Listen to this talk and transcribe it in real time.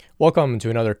Welcome to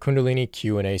another Kundalini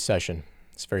Q&A session.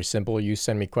 It's very simple. You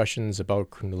send me questions about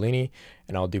Kundalini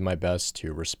and I'll do my best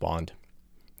to respond.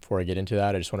 Before I get into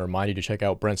that, I just want to remind you to check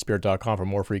out brentspirit.com for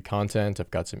more free content.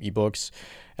 I've got some ebooks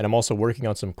and I'm also working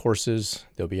on some courses.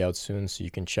 They'll be out soon, so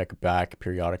you can check back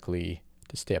periodically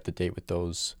to stay up to date with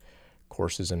those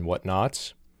courses and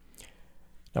whatnot.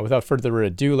 Now, without further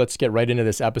ado, let's get right into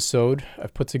this episode.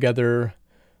 I've put together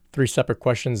 3 separate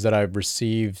questions that I've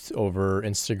received over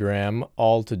Instagram,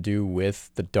 all to do with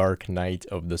the dark night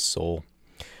of the soul.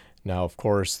 Now, of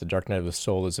course, the dark night of the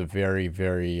soul is a very,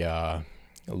 very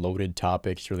loaded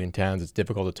topic. It's really intense. It's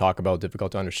difficult to talk about,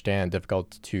 difficult to understand,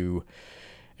 difficult to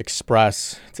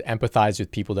express, to empathize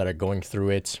with people that are going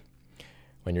through it.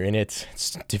 When you're in it,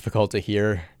 it's difficult to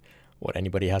hear what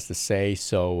anybody has to say.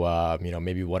 So,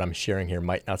 maybe what I'm sharing here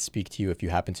might not speak to you if you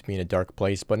happen to be in a dark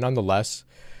place, but nonetheless,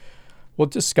 we'll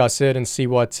discuss it and see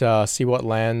what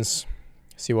lands,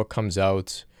 see what comes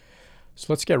out. So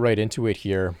let's get right into it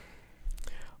here.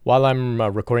 While I'm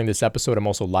recording this episode, I'm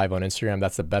also live on Instagram.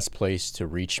 That's the best place to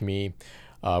reach me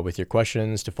with your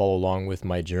questions, to follow along with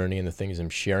my journey and the things I'm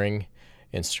sharing.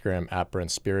 Instagram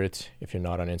 @BrentSpirit. If you're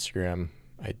not on Instagram,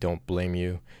 I don't blame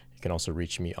you. You can also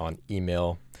reach me on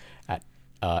email at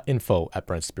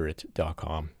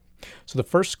info@brentspirit.com. So the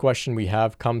first question we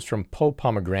have comes from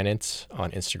Pomegranate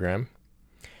on Instagram.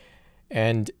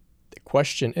 And the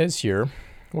question is here,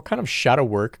 what kind of shadow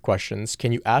work questions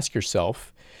can you ask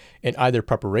yourself in either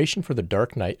preparation for the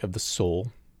dark night of the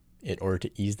soul in order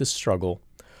to ease the struggle,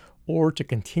 or to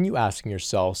continue asking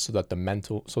yourself so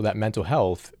that mental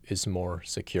health is more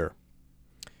secure?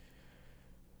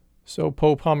 So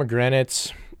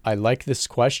Pomegranate, I like this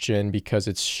question because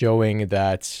it's showing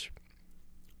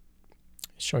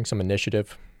some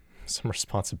initiative, some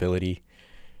responsibility,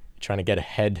 trying to get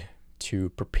ahead to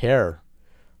prepare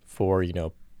for,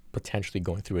 potentially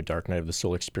going through a dark night of the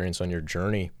soul experience on your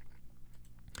journey.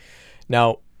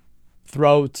 Now,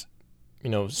 throughout,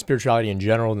 spirituality in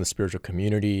general, in the spiritual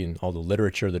community and all the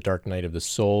literature, the dark night of the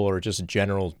soul, or just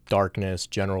general darkness,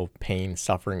 general pain,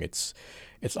 suffering, it's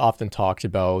often talked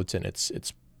about, and it's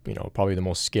probably the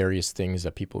most scariest things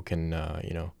that people can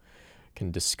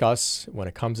discuss when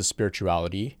it comes to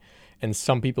spirituality. And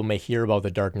some people may hear about the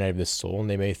dark night of the soul and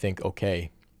they may think, okay,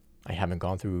 I haven't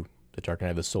gone through the dark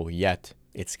night of the soul yet.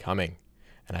 It's coming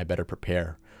and I better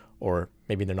prepare. Or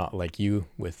maybe they're not like you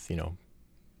with,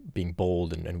 being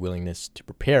bold and willingness to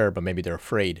prepare, but maybe they're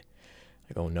afraid.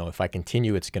 Like, oh no, if I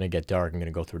continue, it's going to get dark. I'm going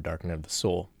to go through the dark night of the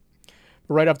soul.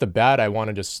 But right off the bat, I want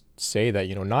to just say that,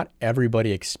 not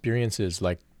everybody experiences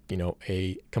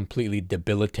a completely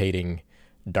debilitating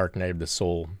dark night of the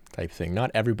soul type thing. Not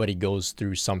everybody goes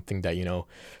through something that,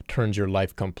 turns your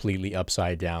life completely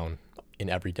upside down in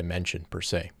every dimension per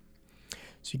se.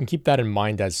 So you can keep that in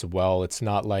mind as well. It's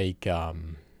not like,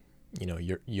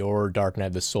 your dark night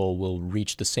of the soul will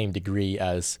reach the same degree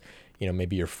as,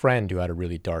 maybe your friend who had a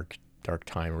really dark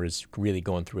time or is really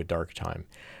going through a dark time.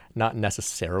 Not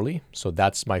necessarily. So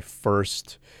that's my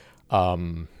first,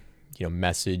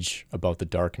 message about the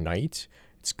dark night.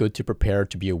 It's good to prepare,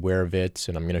 to be aware of it,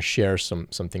 and I'm going to share some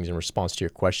things in response to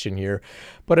your question here.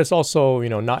 But it's also,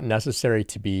 not necessary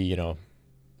to be,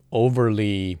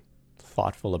 overly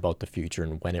thoughtful about the future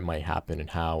and when it might happen and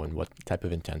how and what type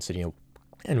of intensity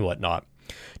and whatnot.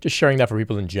 Just sharing that for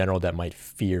people in general that might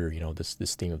fear,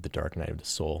 this theme of the dark night of the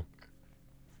soul.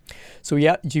 So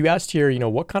yeah, you asked here,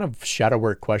 what kind of shadow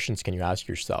work questions can you ask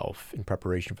yourself in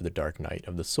preparation for the dark night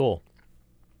of the soul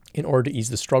in order to ease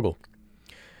the struggle?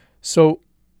 So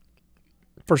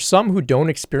for some who don't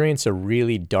experience a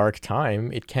really dark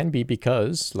time, it can be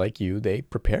because, like you, they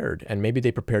prepared. And maybe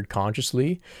they prepared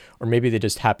consciously, or maybe they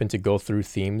just happened to go through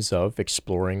themes of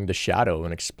exploring the shadow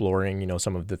and exploring,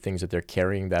 some of the things that they're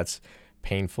carrying that's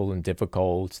painful and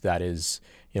difficult, that is,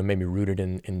 maybe rooted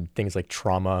in things like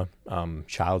trauma,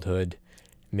 childhood,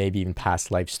 maybe even past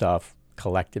life stuff,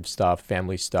 collective stuff,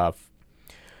 family stuff.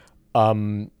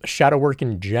 Shadow work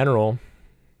in general,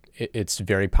 it's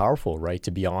very powerful, right?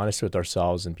 To be honest with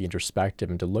ourselves and be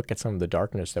introspective and to look at some of the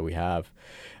darkness that we have.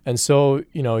 And so,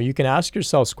 you can ask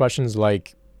yourselves questions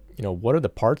like, what are the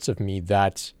parts of me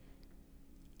that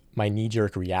my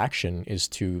knee-jerk reaction is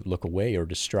to look away or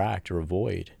distract or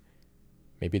avoid?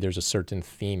 Maybe there's a certain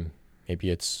theme. Maybe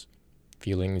it's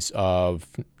feelings of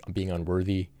being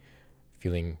unworthy,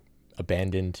 feeling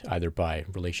abandoned either by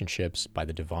relationships, by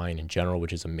the divine in general,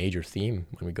 which is a major theme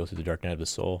when we go through the dark night of the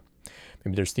soul.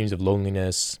 Maybe there's themes of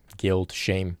loneliness, guilt,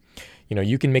 shame.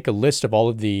 You can make a list of all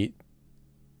of the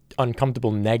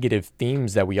uncomfortable negative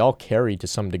themes that we all carry to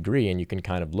some degree, and you can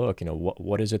kind of look,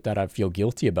 what is it that I feel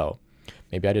guilty about?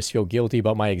 Maybe I just feel guilty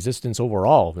about my existence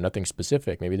overall, nothing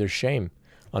specific. Maybe there's shame.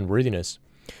 unworthiness.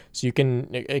 So you can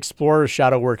explore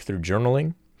shadow work through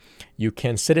journaling. You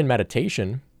can sit in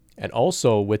meditation, and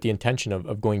also with the intention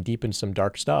of going deep into some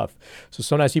dark stuff. So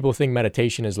sometimes people think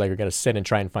meditation is like you're going to sit and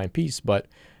try and find peace, but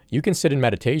you can sit in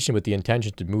meditation with the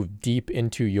intention to move deep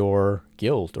into your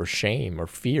guilt or shame or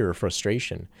fear or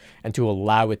frustration, and to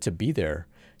allow it to be there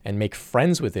and make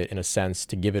friends with it in a sense,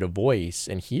 to give it a voice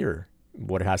and hear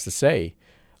what it has to say.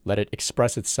 Let it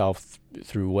express itself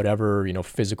through whatever,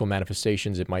 physical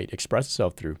manifestations it might express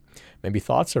itself through. Maybe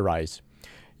thoughts arise.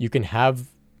 You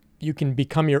can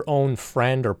become your own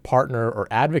friend or partner or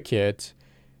advocate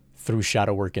through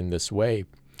shadow work in this way.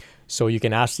 So you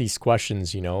can ask these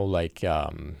questions, like,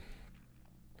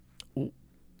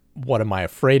 what am I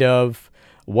afraid of?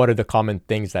 What are the common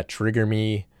things that trigger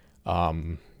me?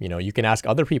 You can ask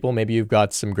other people. Maybe you've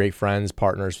got some great friends,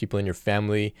 partners, people in your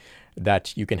family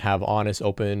that you can have honest,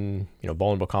 open,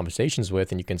 vulnerable conversations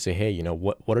with. And you can say, hey,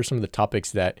 what are some of the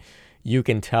topics that you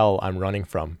can tell I'm running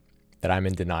from, that I'm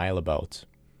in denial about?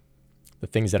 The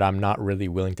things that I'm not really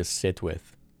willing to sit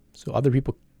with. So other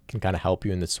people can kind of help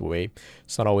you in this way.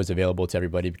 It's not always available to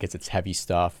everybody because it's heavy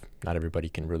stuff. Not everybody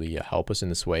can really help us in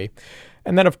this way.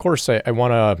 And then, of course, I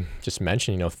want to just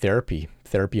mention, therapy.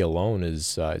 Therapy alone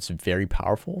is it's very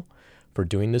powerful for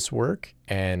doing this work.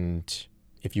 And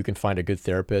if you can find a good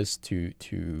therapist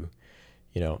to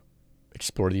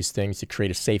explore these things, to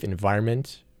create a safe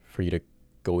environment for you to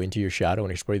go into your shadow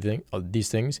and explore these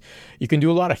things, you can do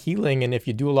a lot of healing. And if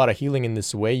you do a lot of healing in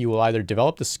this way, you will either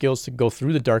develop the skills to go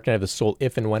through the dark night of the soul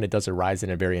if and when it does arise in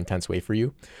a very intense way for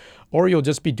you, or you'll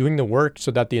just be doing the work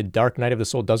so that the dark night of the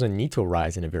soul doesn't need to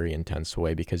arise in a very intense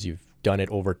way because you've done it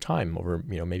over time, over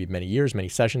maybe many years, many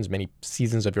sessions, many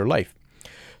seasons of your life.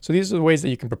 So these are the ways that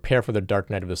you can prepare for the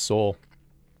dark night of the soul.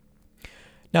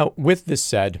 Now, with this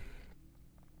said,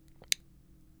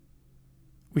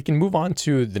 we can move on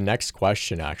to the next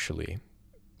question, actually,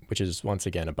 which is once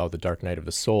again about the dark night of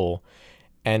the soul,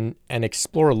 and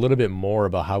explore a little bit more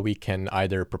about how we can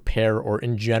either prepare or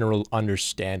in general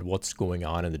understand what's going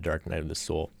on in the dark night of the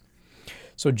soul.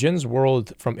 So Jin's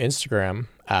World from Instagram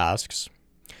asks,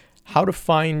 how to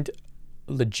find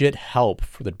legit help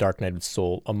for the dark night of the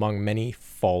soul among many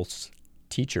false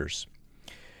teachers.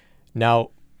 Now,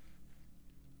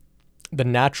 the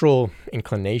natural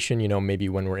inclination, maybe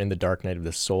when we're in the dark night of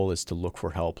the soul, is to look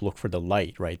for help, look for the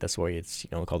light, right? That's why it's,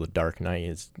 called the dark night,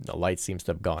 is the light seems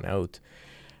to have gone out.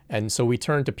 And so we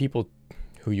turn to people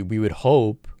who we would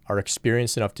hope are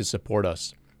experienced enough to support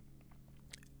us.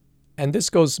 And this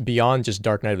goes beyond just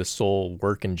dark night of the soul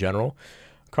work in general.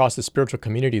 Across the spiritual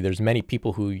community, there's many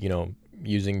people who,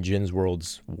 using Jin's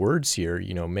World's words here,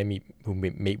 maybe who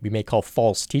we may call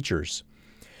false teachers.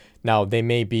 Now, they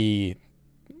may be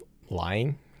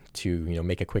lying to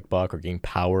make a quick buck or gain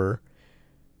power.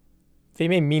 They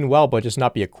may mean well but just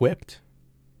not be equipped.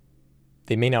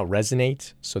 They may not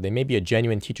resonate, so they may be a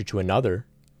genuine teacher to another,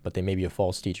 but they may be a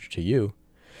false teacher to you.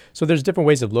 So there's different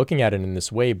ways of looking at it in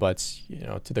this way, but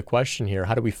to the question here,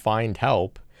 how do we find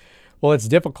help? Well, it's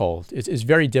difficult. It's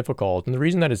very difficult, and the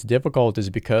reason that it's difficult is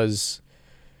because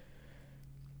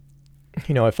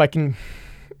if I can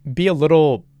be a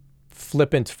little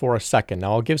flippant for a second,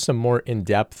 now I'll give some more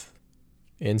in-depth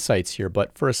insights here,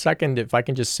 but for a second, if I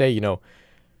can just say,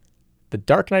 the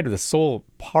dark night of the soul,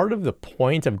 part of the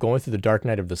point of going through the dark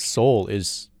night of the soul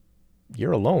is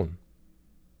you're alone.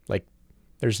 Like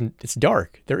it's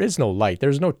dark. There is no light.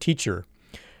 There's no teacher.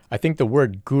 I think the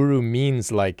word guru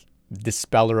means like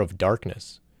dispeller of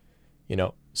darkness,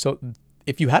 So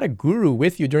if you had a guru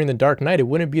with you during the dark night, it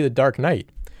wouldn't be the dark night.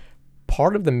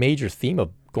 Part of the major theme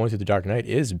of going through the dark night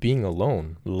is being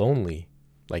alone, lonely,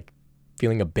 like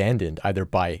feeling abandoned either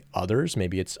by others,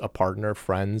 maybe it's a partner,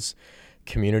 friends,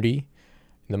 community.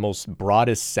 In the most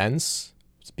broadest sense,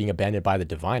 it's being abandoned by the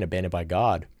divine, abandoned by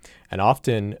God. And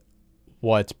often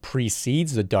what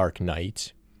precedes the dark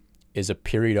night is a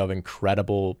period of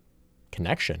incredible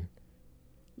connection,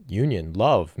 union,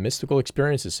 love, mystical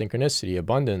experiences, synchronicity,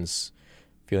 abundance,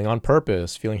 feeling on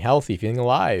purpose, feeling healthy, feeling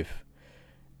alive.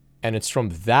 And it's from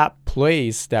that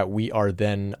place that we are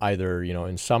then either,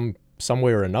 in some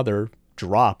way or another,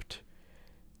 dropped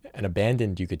and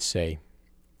abandoned, you could say,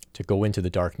 to go into the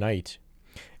dark night.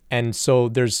 And so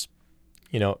there's,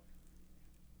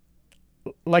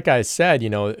 like I said,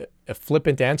 a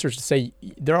flippant answer is to say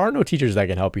there are no teachers that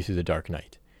can help you through the dark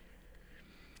night.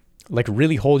 Like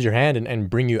really hold your hand and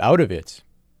bring you out of it.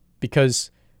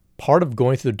 Because part of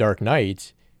going through the dark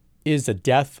night is the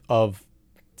death of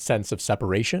sense of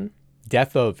separation,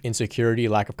 death of insecurity,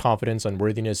 lack of confidence,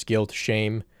 unworthiness, guilt,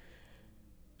 shame.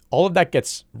 All of that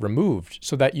gets removed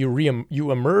so that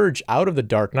you emerge out of the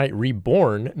dark night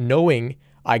reborn, knowing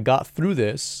I got through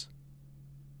this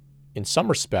in some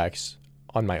respects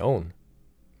on my own.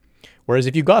 Whereas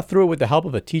if you got through it with the help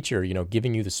of a teacher,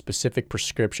 giving you the specific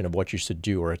prescription of what you should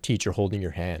do, or a teacher holding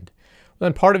your hand,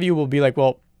 then part of you will be like,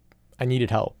 well, I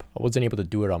needed help. I wasn't able to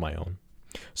do it on my own.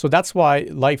 So that's why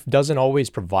life doesn't always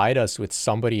provide us with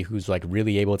somebody who's like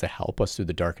really able to help us through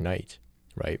the dark night,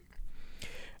 right?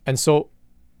 And so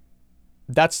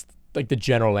that's like the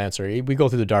general answer. We go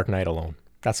through the dark night alone.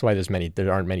 That's why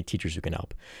there aren't many teachers who can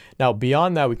help. Now,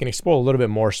 beyond that, we can explore a little bit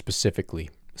more specifically.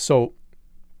 So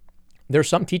there are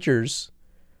some teachers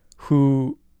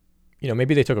who,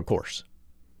 maybe they took a course,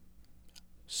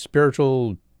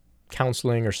 spiritual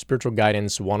counseling or spiritual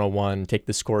guidance 101, take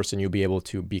this course and you'll be able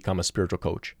to become a spiritual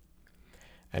coach.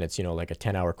 And it's, like a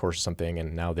 10-hour course or something,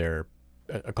 and now they're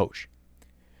a coach.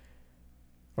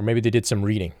 Or maybe they did some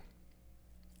reading.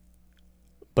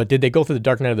 But did they go through the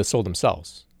dark night of the soul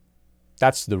themselves?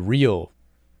 That's the real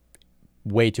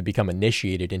way to become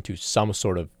initiated into some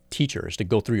sort of teacher, is to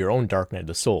go through your own dark night of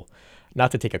the soul,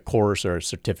 not to take a course or a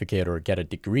certificate or get a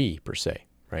degree per se,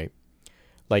 right?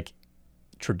 Like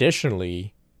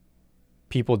traditionally,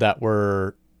 people that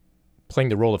were playing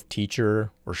the role of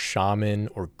teacher or shaman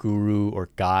or guru or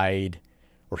guide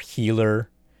or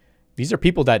healer, these are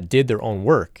people that did their own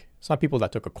work. It's not people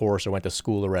that took a course or went to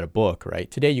school or read a book, right?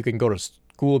 Today you can go to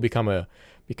school, become a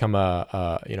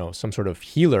some sort of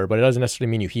healer, but it doesn't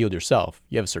necessarily mean you healed yourself.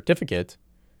 You have a certificate,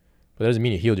 but it doesn't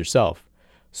mean you healed yourself.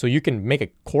 So you can make a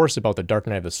course about the dark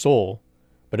night of the soul,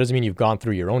 but it doesn't mean you've gone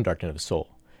through your own dark night of the soul.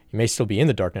 You may still be in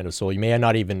the dark night of the soul. You may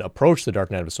not even approach the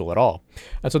dark night of the soul at all.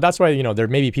 And so that's why, there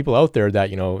may be people out there that,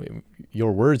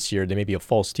 your words here, they may be a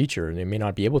false teacher and they may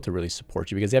not be able to really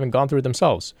support you because they haven't gone through it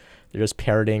themselves. They're just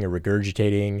parroting or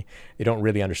regurgitating. They don't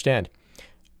really understand.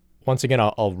 Once again,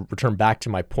 I'll return back to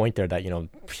my point there that,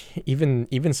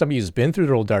 even somebody who's been through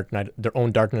their own dark night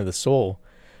of the soul,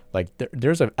 like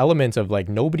there's an element of like,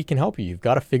 nobody can help you. You've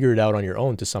got to figure it out on your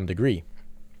own to some degree.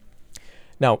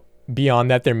 Now,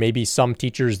 beyond that, there may be some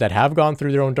teachers that have gone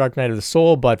through their own dark night of the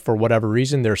soul, but for whatever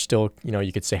reason, they're still,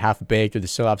 you could say half-baked, or they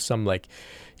still have some like,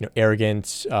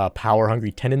 arrogant,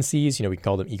 power-hungry tendencies. We can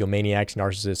call them egomaniacs,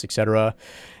 narcissists, etc.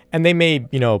 And they may,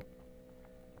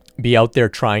 be out there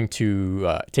trying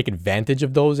to take advantage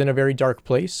of those in a very dark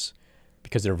place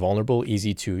because they're vulnerable,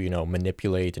 easy to,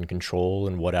 manipulate and control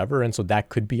and whatever. And so that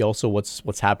could be also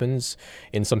what's happens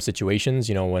in some situations,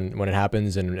 when it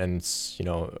happens and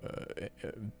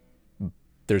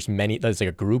there's like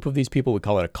a group of these people, we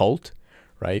call it a cult,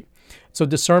 right? So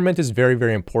discernment is very,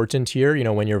 very important here.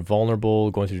 When you're vulnerable,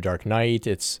 going through the dark night,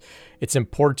 it's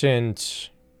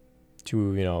important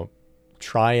to,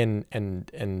 try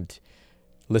and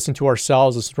listen to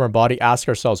ourselves, listen to our body, ask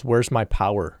ourselves, where's my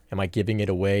power? Am I giving it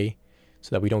away? So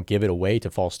that we don't give it away to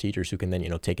false teachers who can then,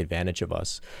 take advantage of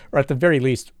us, or at the very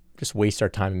least, just waste our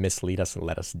time and mislead us and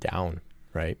let us down,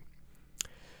 right?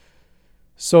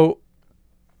 So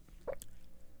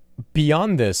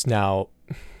beyond this now,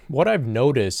 what I've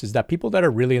noticed is that people that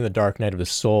are really in the dark night of the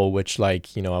soul, which I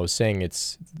was saying,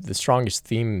 it's the strongest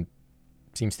theme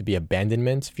seems to be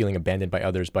abandonment, feeling abandoned by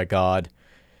others, by God,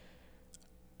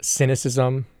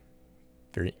 cynicism,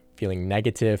 feeling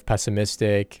negative,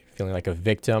 pessimistic, feeling like a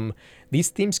victim. These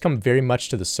themes come very much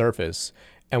to the surface.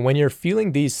 And when you're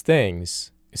feeling these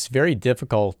things, it's very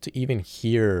difficult to even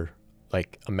hear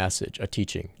like a message, a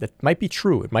teaching that might be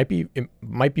true. It might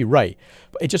be right,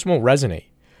 but it just won't resonate.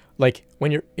 Like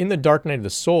when you're in the dark night of the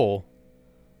soul,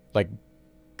 like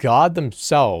God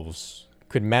themselves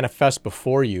could manifest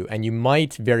before you and you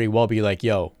might very well be like,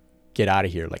 yo, get out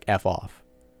of here, like F off.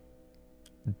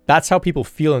 That's how people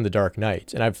feel in the dark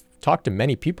night. And I've talked to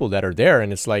many people that are there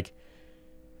and it's like,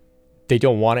 they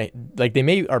don't want to, like they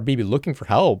may are maybe looking for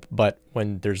help, but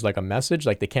when there's like a message,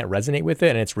 like they can't resonate with it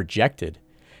and it's rejected.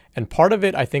 And part of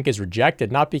it, I think, is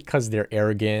rejected, not because they're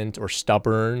arrogant or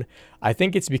stubborn. I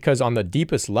think it's because on the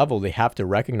deepest level, they have to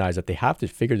recognize that they have to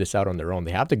figure this out on their own.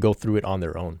 They have to go through it on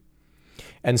their own.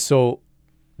 And so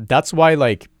that's why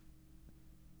like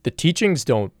the teachings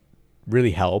don't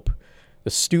really help. The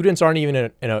students aren't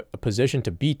even in a position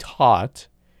to be taught.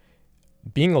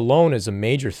 Being alone is a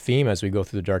major theme as we go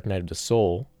through the dark night of the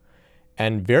soul.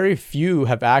 And very few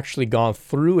have actually gone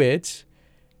through it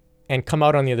and come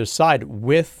out on the other side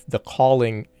with the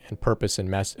calling and purpose and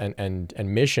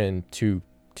mission to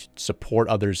support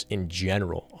others in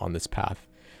general on this path.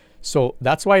 So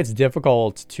that's why it's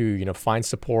difficult to, find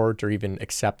support or even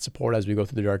accept support as we go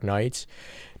through the dark nights.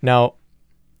 Now,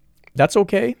 that's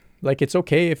okay. Like it's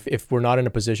okay if we're not in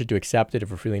a position to accept it, if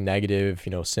we're feeling negative,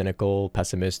 cynical,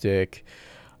 pessimistic,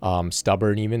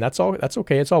 stubborn even. That's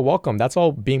okay. It's all welcome. That's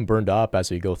all being burned up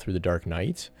as we go through the dark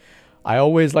night. I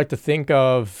always like to think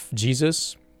of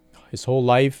Jesus, his whole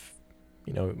life,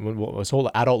 his whole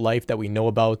adult life that we know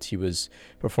about. He was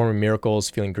performing miracles,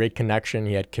 feeling great connection.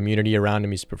 He had community around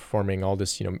him. He's performing all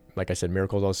this, like I said,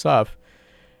 miracles, all this stuff.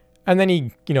 And then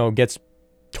he, gets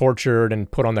tortured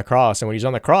and put on the cross. And when he's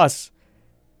on the cross,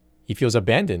 he feels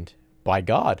abandoned by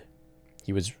God.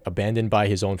 He was abandoned by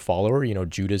his own follower.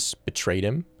 Judas betrayed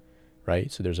him,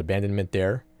 right? So there's abandonment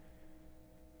there.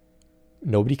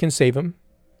 Nobody can save him.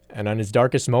 And on his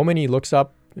darkest moment, he looks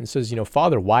up and says,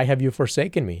 Father, why have you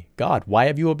forsaken me? God, why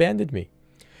have you abandoned me?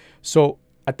 So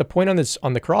at the point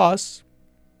on the cross,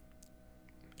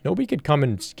 nobody could come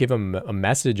and give him a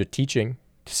message, a teaching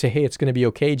to say, hey, it's going to be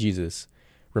okay, Jesus.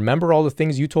 Remember all the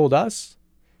things you told us?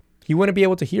 He wouldn't be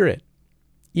able to hear it,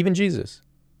 even Jesus,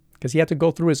 because he had to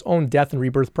go through his own death and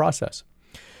rebirth process.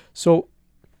 So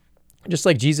just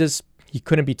like Jesus, he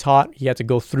couldn't be taught. He had to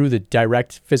go through the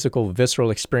direct physical,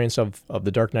 visceral experience of the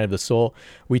dark night of the soul.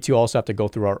 We too also have to go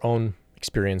through our own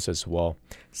experience as well.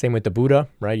 Same with the Buddha,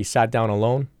 right? He sat down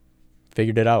alone,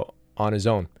 figured it out on his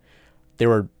own. There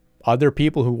were other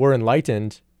people who were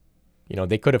enlightened.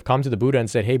 They could have come to the Buddha and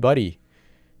said, hey, buddy,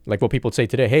 like what people say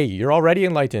today, hey, you're already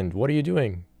enlightened. What are you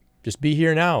doing? Just be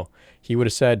here now. He would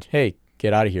have said, hey,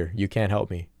 get out of here. You can't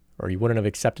help me. Or he wouldn't have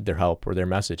accepted their help or their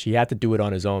message. He had to do it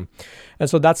on his own. And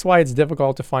so that's why it's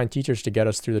difficult to find teachers to get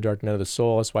us through the dark night of the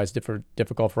soul. That's why it's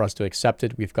difficult for us to accept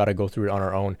it. We've got to go through it on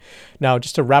our own. Now,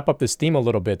 just to wrap up this theme a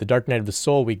little bit, the dark night of the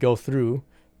soul, we go through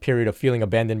a period of feeling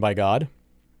abandoned by God.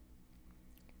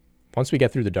 Once we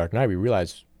get through the dark night, we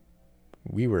realize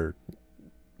we were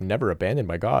never abandoned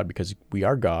by God because we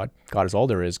are God. God is all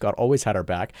there is. God always had our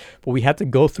back. But we had to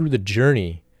go through the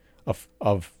journey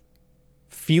of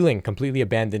feeling completely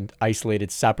abandoned,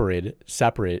 isolated,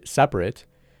 separate,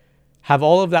 have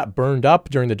all of that burned up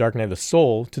during the dark night of the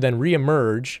soul to then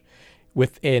reemerge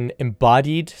with an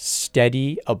embodied,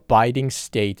 steady, abiding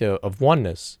state of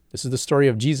oneness. This is the story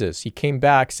of Jesus. He came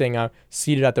back saying,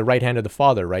 seated at the right hand of the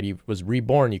Father, right? He was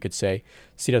reborn, you could say,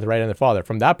 seated at the right hand of the Father.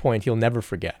 From that point, he'll never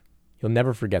forget. He'll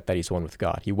never forget that he's one with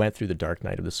God. He went through the dark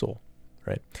night of the soul,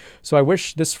 right? So I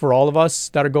wish this for all of us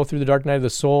that go through the dark night of the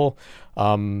soul.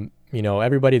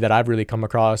 Everybody that I've really come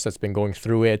across that's been going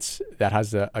through it, that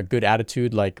has a good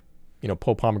attitude, like,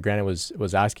 Pope Pomegranate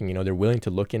was asking, they're willing to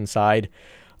look inside,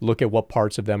 look at what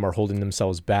parts of them are holding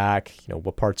themselves back,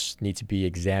 what parts need to be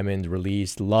examined,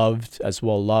 released, loved as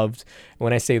well, loved. And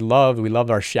when I say loved, we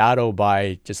loved our shadow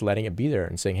by just letting it be there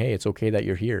and saying, hey, it's okay that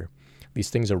you're here. These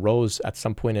things arose at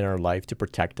some point in our life to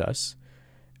protect us.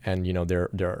 And,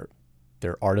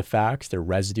 they're artifacts, they're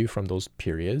residue from those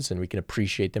periods, and we can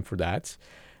appreciate them for that.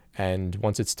 And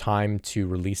once it's time to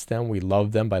release them, we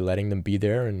love them by letting them be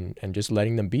there and just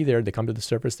letting them be there. They come to the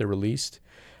surface, they're released.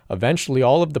 Eventually,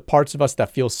 all of the parts of us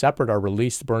that feel separate are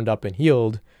released, burned up, and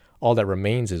healed. All that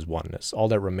remains is oneness. All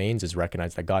that remains is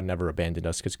recognize that God never abandoned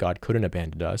us because God couldn't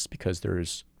abandon us because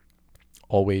there's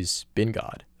always been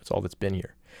God. That's all that's been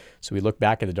here. So we look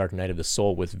back at the dark night of the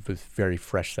soul with very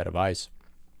fresh set of eyes.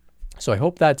 So I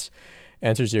hope that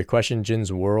answers your question,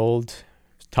 Jin's World.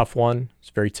 It's a tough one. It's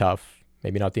very tough.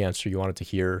 Maybe not the answer you wanted to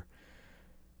hear,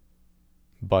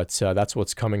 but that's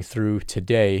what's coming through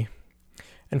today.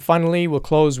 And finally, we'll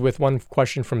close with one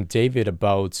question from David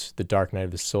about the dark night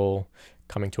of the soul,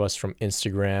 coming to us from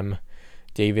Instagram.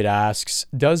 David asks,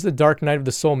 does the dark night of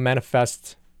the soul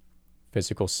manifest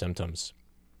physical symptoms?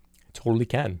 It totally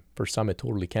can. For some, it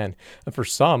totally can. And for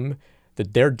some,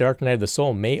 their dark night of the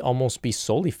soul may almost be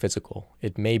solely physical.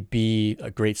 It may be a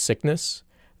great sickness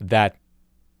that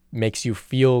makes you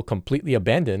feel completely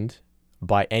abandoned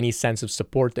by any sense of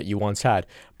support that you once had,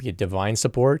 be it divine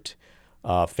support,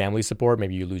 family support.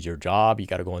 Maybe you lose your job, you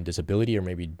got to go on disability, or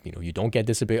maybe you don't get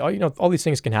disability. All these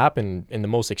things can happen in the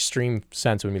most extreme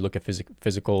sense when we look at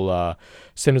physical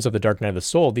symptoms of the dark night of the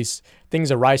soul. These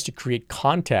things arise to create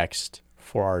context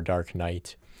for our dark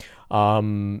night.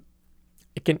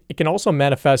 It can also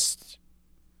manifest,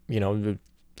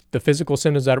 the physical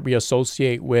symptoms that we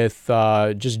associate with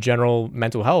just general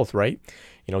mental health, right?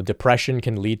 Depression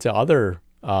can lead to other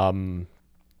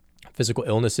physical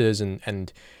illnesses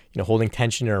and holding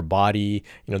tension in our body.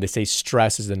 They say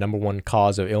stress is the number one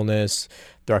cause of illness.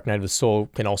 Dark night of the soul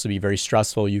can also be very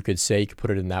stressful, you could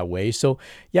put it in that way. So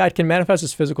yeah, it can manifest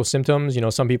as physical symptoms.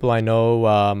 Some people I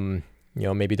know,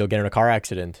 maybe they'll get in a car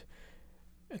accident.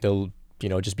 They'll,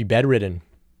 just be bedridden.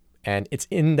 And it's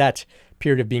in that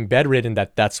period of being bedridden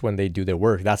that's when they do their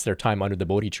work. That's their time under the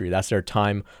Bodhi tree. That's their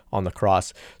time on the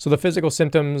cross. So the physical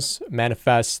symptoms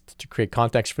manifest to create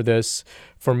context for this.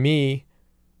 For me,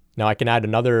 now I can add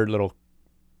another little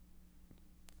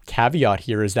caveat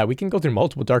here, is that we can go through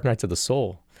multiple dark nights of the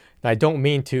soul. And I don't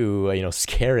mean to,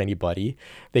 scare anybody.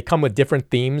 They come with different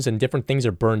themes, and different things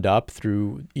are burned up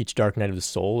through each dark night of the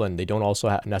soul. And they don't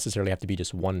also necessarily have to be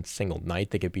just one single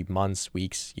night. They could be months,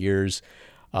 weeks, years.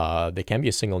 They can be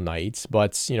a single night.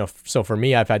 But, so for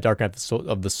me, I've had dark night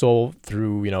of the soul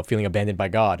through, feeling abandoned by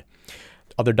God.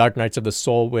 Other dark nights of the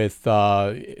soul with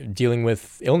dealing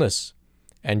with illness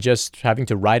and just having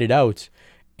to ride it out.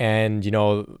 And,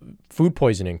 food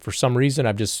poisoning. For some reason,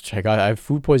 I have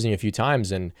food poisoning a few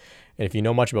times. And if you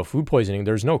know much about food poisoning,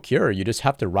 there's no cure. You just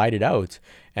have to ride it out.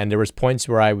 And there was points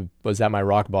where I was at my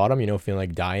rock bottom, feeling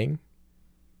like dying.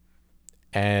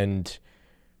 And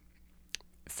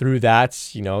through that,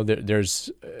 there's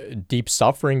deep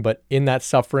suffering. But in that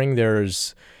suffering,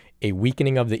 there's a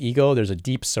weakening of the ego. There's a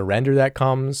deep surrender that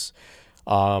comes.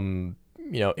 During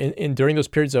those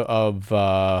periods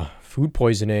of food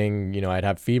poisoning, I'd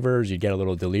have fevers, you'd get a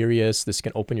little delirious. This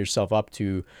can open yourself up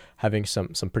to having some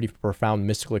pretty profound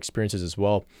mystical experiences as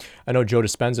well. I know Joe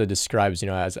Dispenza describes,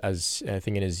 as I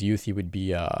think in his youth, he would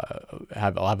be,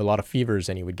 have a lot of fevers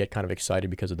and he would get kind of excited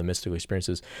because of the mystical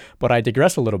experiences. But I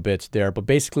digress a little bit there. But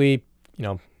basically,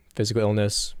 physical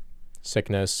illness,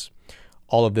 sickness,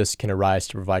 all of this can arise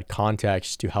to provide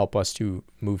context to help us to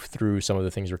move through some of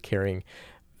the things we're carrying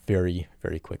very,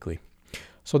 very quickly.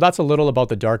 So that's a little about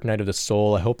the dark night of the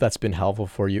soul. I hope that's been helpful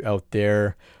for you out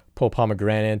there. Pope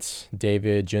Pomegranate,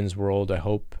 David, Jin's World. I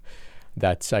hope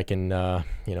that I can,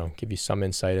 give you some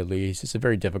insight at least. It's a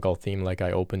very difficult theme like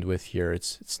I opened with here.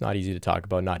 It's not easy to talk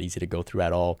about, not easy to go through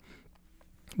at all.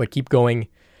 But keep going.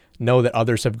 Know that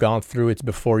others have gone through it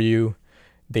before you.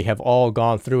 They have all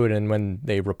gone through it. And when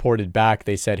they reported back,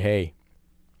 they said, hey,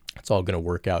 it's all going to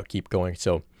work out. Keep going.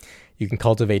 So you can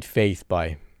cultivate faith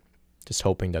by just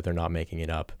hoping that they're not making it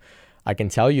up. I can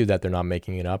tell you that they're not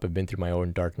making it up. I've been through my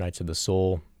own dark nights of the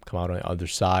soul, come out on the other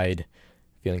side,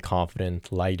 feeling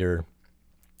confident, lighter,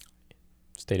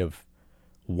 state of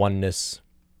oneness,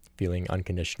 feeling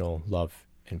unconditional love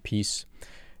and peace.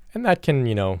 And that can,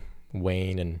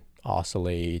 wane and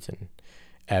oscillate and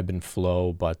ebb and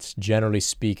flow. But generally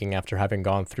speaking, after having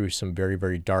gone through some very,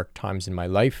 very dark times in my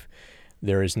life,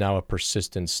 there is now a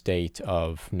persistent state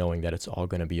of knowing that it's all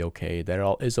going to be okay, that it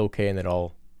all is okay, and that it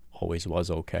all always was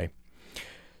okay.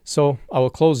 So I will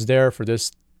close there for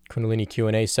this Kundalini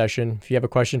Q&A session. If you have a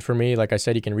question for me, like I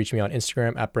said, you can reach me on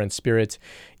Instagram @BrentSpirit,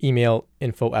 email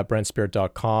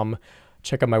info@BrentSpirit.com.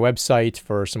 Check out my website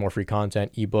for some more free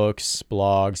content, ebooks,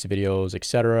 blogs, videos,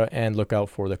 etc. And look out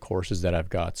for the courses that I've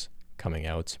got coming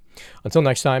out. Until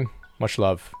next time, much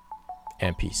love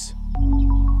and peace.